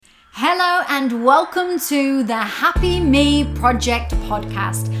Hello and welcome to the Happy Me Project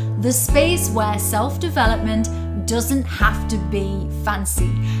podcast, the space where self-development doesn't have to be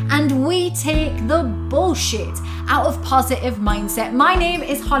fancy and we take the bullshit out of positive mindset. My name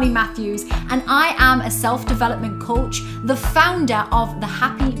is Holly Matthews and I am a self-development coach, the founder of the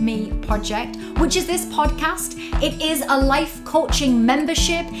Happy Me Project, which is this podcast. It is a life coaching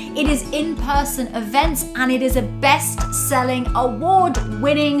membership, it is in-person events, and it is a best-selling,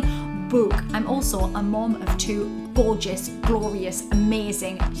 award-winning book. I'm also a mom of two gorgeous, glorious,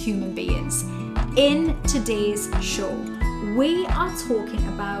 amazing human beings. In today's show, we are talking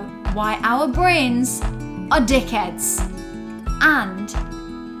about why our brains are dickheads and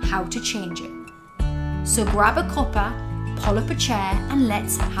how to change it. So grab a cuppa, pull up a chair, and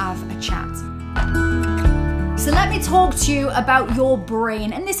let's have a chat. So let me talk to you about your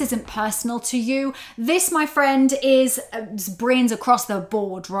brain, and this isn't personal to you. This, my friend, is brains across the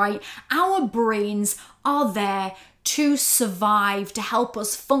board, right? Our brains are there to survive, to help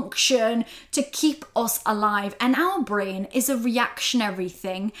us function, to keep us alive. And our brain is a reactionary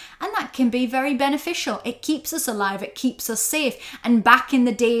thing, and that can be very beneficial. It keeps us alive, it keeps us safe. And back in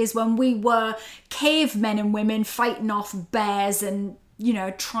the days when we were cavemen and women fighting off bears and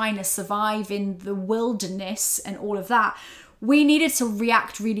trying to survive in the wilderness and all of that, we needed to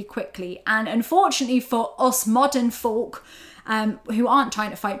react really quickly. And unfortunately for us modern folk who aren't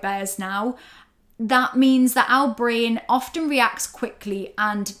trying to fight bears now, that means that our brain often reacts quickly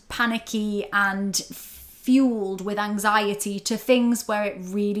and panicky and fueled with anxiety to things where it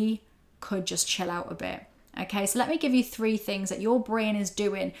really could just chill out a bit. Okay, so let me give you 3 things that your brain is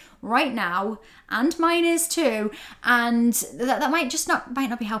doing right now, and mine is too, and that might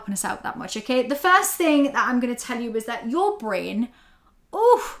not be helping us out that much. Okay, the first thing that I'm going to tell you is that your brain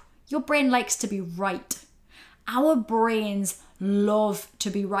likes to be right. Our brains love to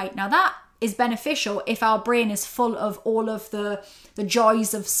be right. Now that is beneficial if our brain is full of all of the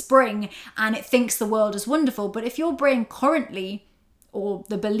joys of spring and it thinks the world is wonderful. But if your brain currently, or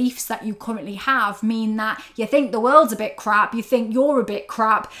the beliefs that you currently have, mean that you think the world's a bit crap, you think you're a bit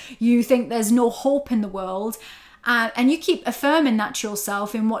crap, you think there's no hope in the world, and you keep affirming that to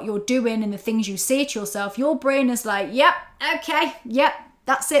yourself in what you're doing and the things you say to yourself, your brain is like, yep, okay, yep,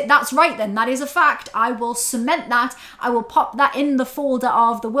 that's it, that's right then, that is a fact. I will cement that, I will pop that in the folder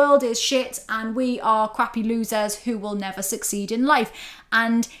of the world is shit and we are crappy losers who will never succeed in life.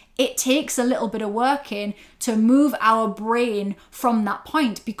 And it takes a little bit of working to move our brain from that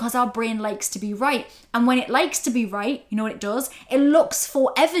point, because our brain likes to be right. And when it likes to be right, you know what it does? It looks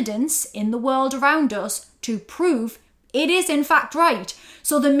for evidence in the world around us to prove it is in fact right.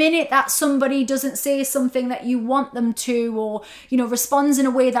 So the minute that somebody doesn't say something that you want them to, or responds in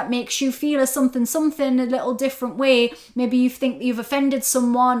a way that makes you feel a something a little different way, maybe you think that you've offended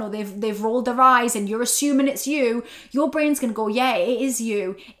someone or they've rolled their eyes and you're assuming it's you, your brain's going to go, yeah, it is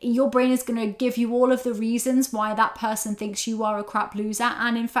you. Your brain is going to give you all of the reasons why that person thinks you are a crap loser,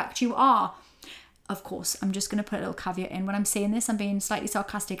 and in fact you are. Of course, I'm just going to put a little caveat in. When I'm saying this, I'm being slightly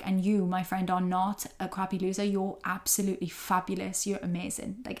sarcastic, and you, my friend, are not a crappy loser. You're absolutely fabulous. You're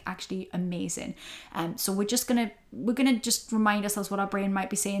amazing, like actually amazing. So we're gonna just remind ourselves what our brain might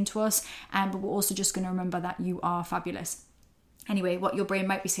be saying to us, but we're also just going to remember that you are fabulous. Anyway, what your brain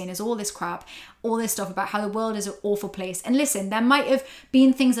might be saying is all this crap, all this stuff about how the world is an awful place. And listen, there might have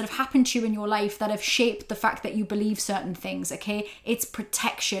been things that have happened to you in your life that have shaped the fact that you believe certain things, okay? It's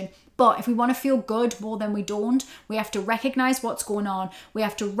protection. But if we want to feel good more than we don't, we have to recognize what's going on. We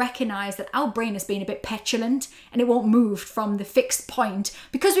have to recognize that our brain has been a bit petulant and it won't move from the fixed point.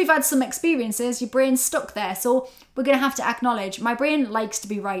 Because we've had some experiences, your brain's stuck there. So we're going to have to acknowledge my brain likes to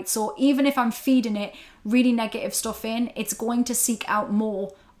be right. So even if I'm feeding it really negative stuff in, it's going to seek out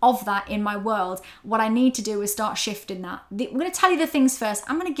more of that in my world. What I need to do is start shifting that. I'm going to tell you the things first.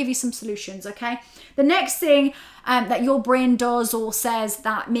 I'm going to give you some solutions, okay? The next thing that your brain does or says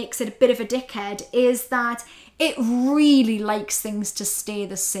that makes it a bit of a dickhead is that it really likes things to stay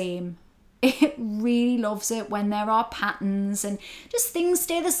the same. It really loves it when there are patterns and just things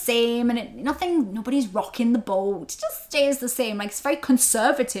stay the same and nobody's rocking the boat. It just stays the same. Like, it's very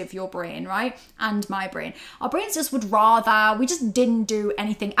conservative, your brain, right? And my brain. Our brains just would rather we just didn't do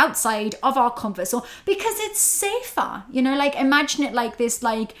anything outside of our comfort zone because it's safer. Like, imagine it like this,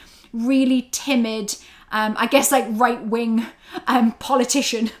 like really timid, I guess like right-wing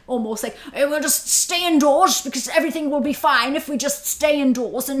politician, almost like, oh, we'll just stay indoors because everything will be fine if we just stay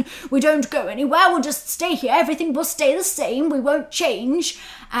indoors and we don't go anywhere. We'll just stay here. Everything will stay the same. We won't change.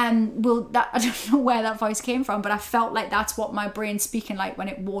 I don't know where that voice came from, but I felt like that's what my brain's speaking like when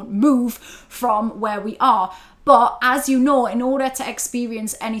it won't move from where we are. But as you know, in order to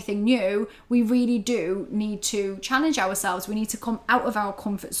experience anything new, we really do need to challenge ourselves. We need to come out of our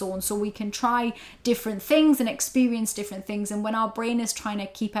comfort zone so we can try different things and experience different things. And when our brain is trying to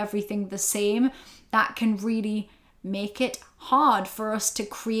keep everything the same, that can really make it hard for us to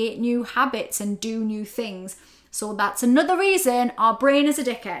create new habits and do new things. So that's another reason our brain is a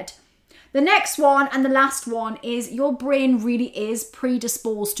dickhead. The next one and the last one is your brain really is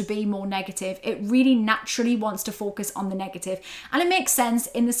predisposed to be more negative. It really naturally wants to focus on the negative. And it makes sense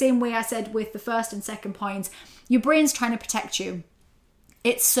in the same way I said with the first and second points. Your brain's trying to protect you.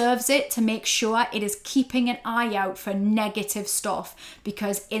 It serves it to make sure it is keeping an eye out for negative stuff,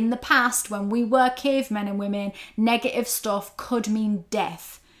 because in the past, when we were cavemen and women, negative stuff could mean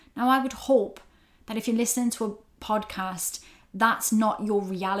death. Now, I would hope that if you're listening to a podcast, that's not your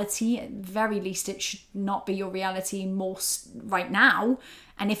reality. At the very least, it should not be your reality most right now.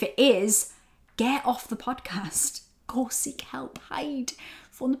 And if it is, get off the podcast. Go seek help, hide,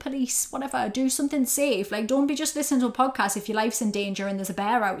 phone the police, whatever. Do something safe. Like, don't be just listening to a podcast if your life's in danger and there's a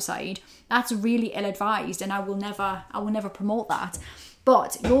bear outside. That's really ill-advised, and I will never promote that.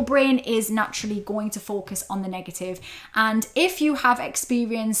 But your brain is naturally going to focus on the negative. And if you have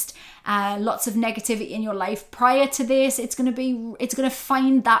experienced lots of negativity in your life prior to this, it's going to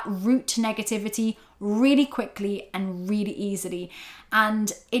find that route to negativity really quickly and really easily.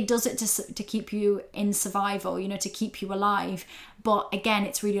 And it does it to keep you in survival, to keep you alive. But again,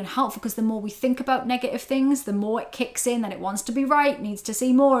 it's really unhelpful, because the more we think about negative things, the more it kicks in that it wants to be right, needs to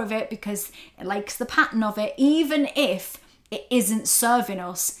see more of it because it likes the pattern of it, even if it isn't serving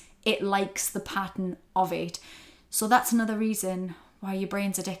us, it likes the pattern of it. So that's another reason why your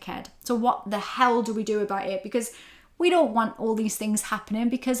brain's a dickhead. So what the hell do we do about it? Because we don't want all these things happening,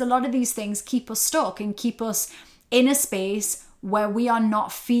 because a lot of these things keep us stuck and keep us in a space where we are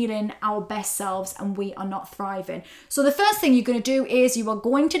not feeling our best selves and we are not thriving. So the first thing you're going to do is you are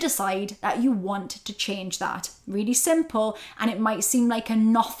going to decide that you want to change that. Really simple, and it might seem like a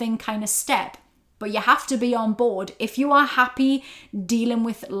nothing kind of step, but you have to be on board. If you are happy dealing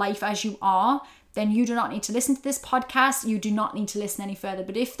with life as you are, then you do not need to listen to this podcast. You do not need to listen any further.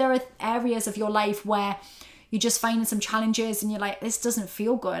 But if there are areas of your life where you're just finding some challenges and you're like, this doesn't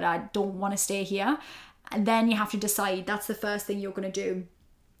feel good, I don't want to stay here, and then you have to decide. That's the first thing you're going to do.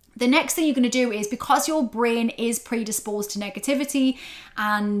 The next thing you're going to do is, because your brain is predisposed to negativity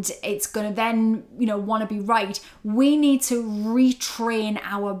and it's going to then, want to be right, we need to retrain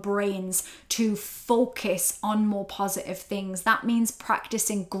our brains to focus on more positive things. That means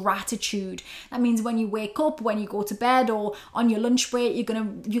practicing gratitude. That means when you wake up, when you go to bed, or on your lunch break, you're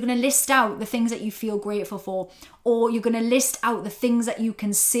going to list out the things that you feel grateful for, or you're going to list out the things that you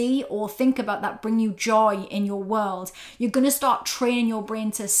can see or think about that bring you joy in your world. You're going to start training your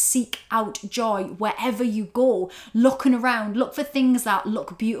brain to seek out joy wherever you go, looking around, look for things that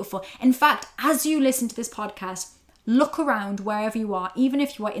look beautiful. In fact, as you listen to this podcast, look around wherever you are, even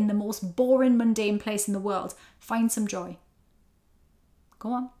if you are in the most boring, mundane place in the world, find some joy.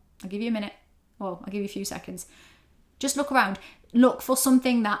 Go on, I'll give you a minute. Well, I'll give you a few seconds. Just look around. Look for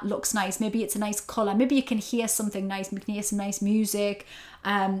something that looks nice. Maybe it's a nice colour. Maybe you can hear something nice. You can hear some nice music.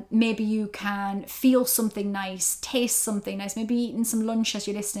 Maybe you can feel something nice, taste something nice. Maybe eating some lunch as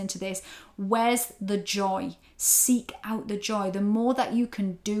you're listening to this. Where's the joy? Seek out the joy. The more that you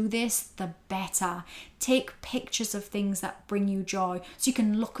can do this, the better. Take pictures of things that bring you joy so you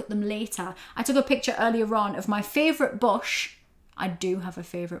can look at them later. I took a picture earlier on of my favourite bush. I do have a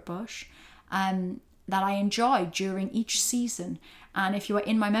favourite bush. That I enjoy during each season. And if you are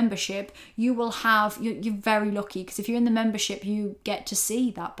in my membership, you will have, you're very lucky, because if you're in the membership, you get to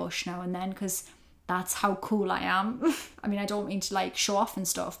see that bush now and then, because that's how cool I am. I mean, I don't mean to show off and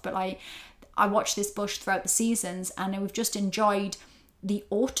stuff, but I watch this bush throughout the seasons, and we've just enjoyed the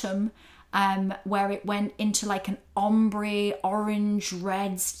autumn, where it went into an ombre, orange,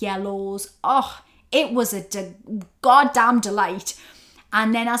 reds, yellows. Oh, it was a goddamn delight.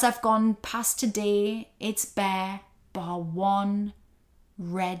 And then as I've gone past today, it's bare, bar one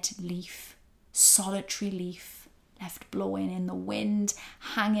red leaf, solitary leaf, left blowing in the wind,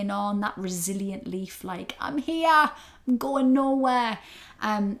 hanging on, that resilient leaf, I'm here, I'm going nowhere.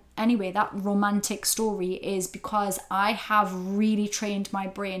 Anyway, that romantic story is because I have really trained my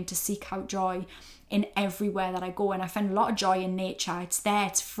brain to seek out joy in everywhere that I go, and I find a lot of joy in nature. It's there,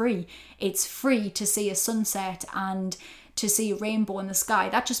 it's free. It's free to see a sunset and to see a rainbow in the sky.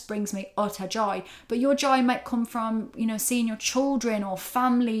 That just brings me utter joy. But your joy might come from, seeing your children or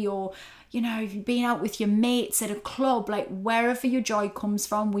family, or, being out with your mates at a club. Wherever your joy comes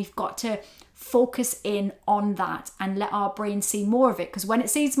from, we've got to focus in on that and let our brain see more of it. Because when it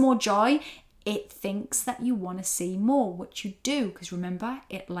sees more joy, it thinks that you want to see more, which you do, because remember,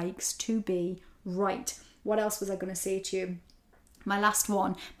 it likes to be right. What else was I going to say to you? My last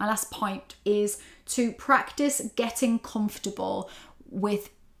point is to practice getting comfortable with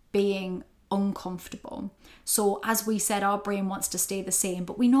being uncomfortable. So as we said, our brain wants to stay the same,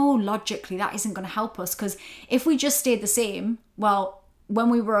 but we know logically that isn't going to help us, because if we just stayed the same, well, when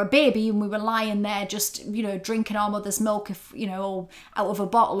we were a baby and we were lying there just, drinking our mother's milk, or out of a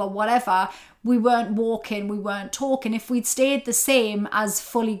bottle or whatever, we weren't walking, we weren't talking. If we'd stayed the same as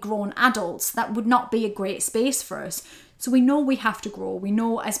fully grown adults, that would not be a great space for us. So we know we have to grow. We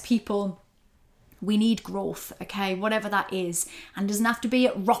know as people, we need growth, okay, whatever that is. And it doesn't have to be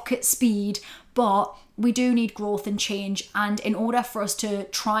at rocket speed, but we do need growth and change. And in order for us to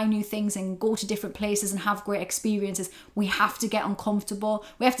try new things and go to different places and have great experiences, we have to get uncomfortable.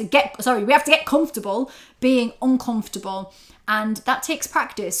 We have to get comfortable being uncomfortable. And that takes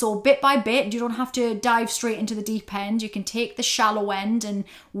practice. So bit by bit, you don't have to dive straight into the deep end. You can take the shallow end and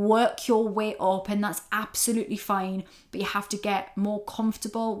work your way up, and that's absolutely fine. But you have to get more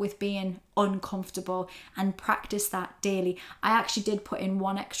comfortable with being uncomfortable and practice that daily. I actually did put in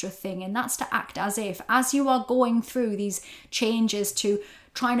one extra thing, and that's to act as if, as you are going through these changes to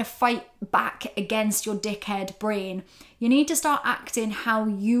trying to fight back against your dickhead brain, you need to start acting how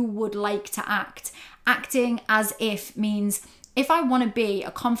you would like to act. Acting as if means, if I want to be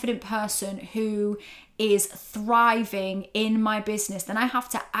a confident person who is thriving in my business, then I have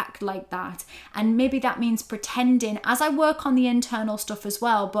to act like that. And maybe that means pretending as I work on the internal stuff as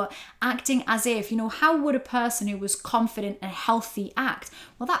well, but acting as if, how would a person who was confident and healthy act?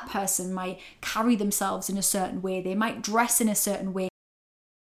 Well, that person might carry themselves in a certain way. They might dress in a certain way.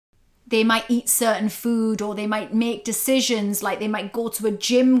 They might eat certain food, or they might make decisions, like they might go to a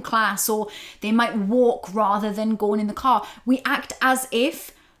gym class, or they might walk rather than going in the car. We act as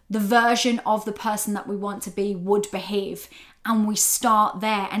if the version of the person that we want to be would behave, and we start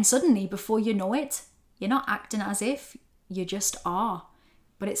there. And suddenly, before you know it, you're not acting as if, you just are.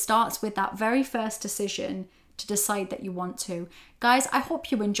 But it starts with that very first decision to decide that you want to. Guys, I hope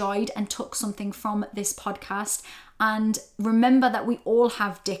you enjoyed and took something from this podcast. And remember that we all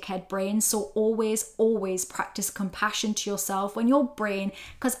have dickhead brains. So always practice compassion to yourself when your brain,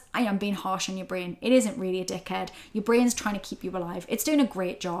 because I am being harsh on your brain, it isn't really a dickhead. Your brain's trying to keep you alive. It's doing a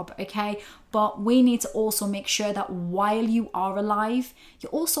great job, okay? But we need to also make sure that while you are alive,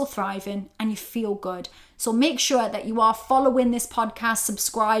 you're also thriving and you feel good. So make sure that you are following this podcast,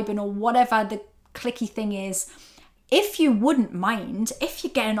 subscribing, or whatever the clicky thing is. If you wouldn't mind, if you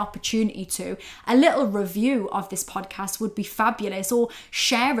get an opportunity to, a little review of this podcast would be fabulous, or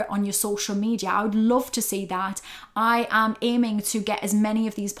share it on your social media. I would love to see that. I am aiming to get as many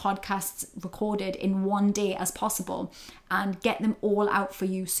of these podcasts recorded in one day as possible and get them all out for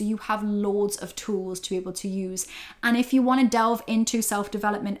you, so you have loads of tools to be able to use. And if you want to delve into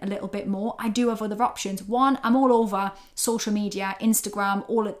self-development a little bit more, I do have other options. One, I'm all over social media, Instagram,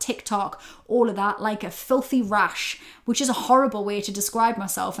 all at TikTok, all of that, like a filthy rash, which is a horrible way to describe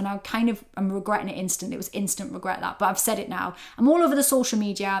myself. And I'm regretting it instantly. It was instant regret that, but I've said it now. I'm all over the social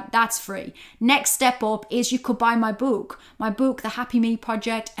media. That's free. Next step up is you could buy my book, The Happy Me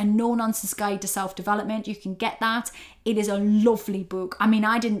Project, a no nonsense guide to self-development. You can get that. It is a lovely book. I mean,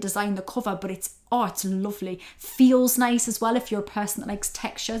 I didn't design the cover, but it's lovely. Feels nice as well if you're a person that likes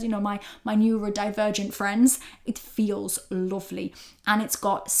textures. My neurodivergent friends. It feels lovely. And it's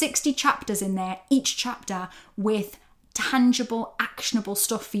got 60 chapters in there, each chapter with tangible, actionable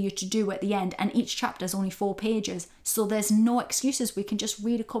stuff for you to do at the end. And each chapter is only 4 pages. So there's no excuses. We can just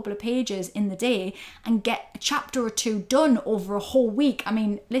read a couple of pages in the day and get a chapter or 2 done over a whole week. I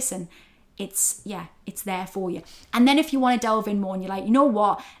mean, listen, it's there for you. And then if you want to delve in more and you're like, you know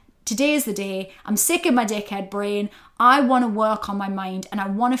what? Today is the day. I'm sick of my dickhead brain. I want to work on my mind and I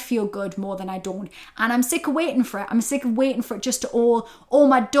want to feel good more than I don't. And I'm sick of waiting for it. I'm sick of waiting for it just to all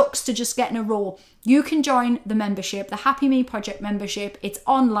my ducks to just get in a row. You can join the membership, the Happy Me Project membership. It's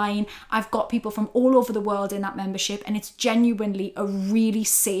online. I've got people from all over the world in that membership, and it's genuinely a really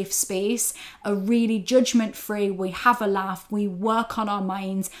safe space, a really judgment-free. We have a laugh. We work on our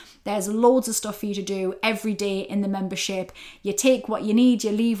minds. There's loads of stuff for you to do every day in the membership. You take what you need,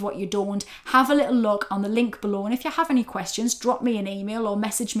 you leave what you don't. Have a little look on the link below. And if you have any questions, drop me an email or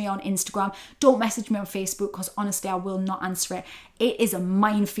message me on Instagram. Don't message me on Facebook, because honestly, I will not answer it. It is a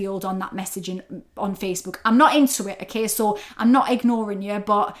minefield on that messaging on Facebook. I'm not into it, okay? So I'm not ignoring you,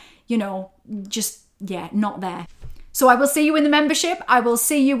 but, not there. So I will see you in the membership. I will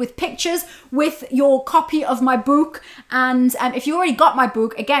see you with pictures, with your copy of my book. And if you already got my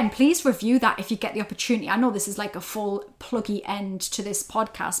book, again, please review that if you get the opportunity. I know this is like a full pluggy end to this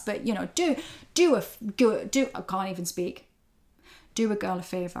podcast, but you know, I can't even speak. Do a girl a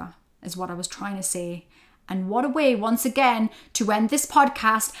favor is what I was trying to say. And what a way, once again, to end this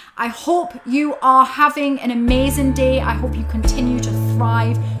podcast. I hope you are having an amazing day. I hope you continue to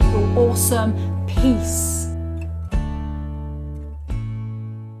thrive. You're awesome. Peace.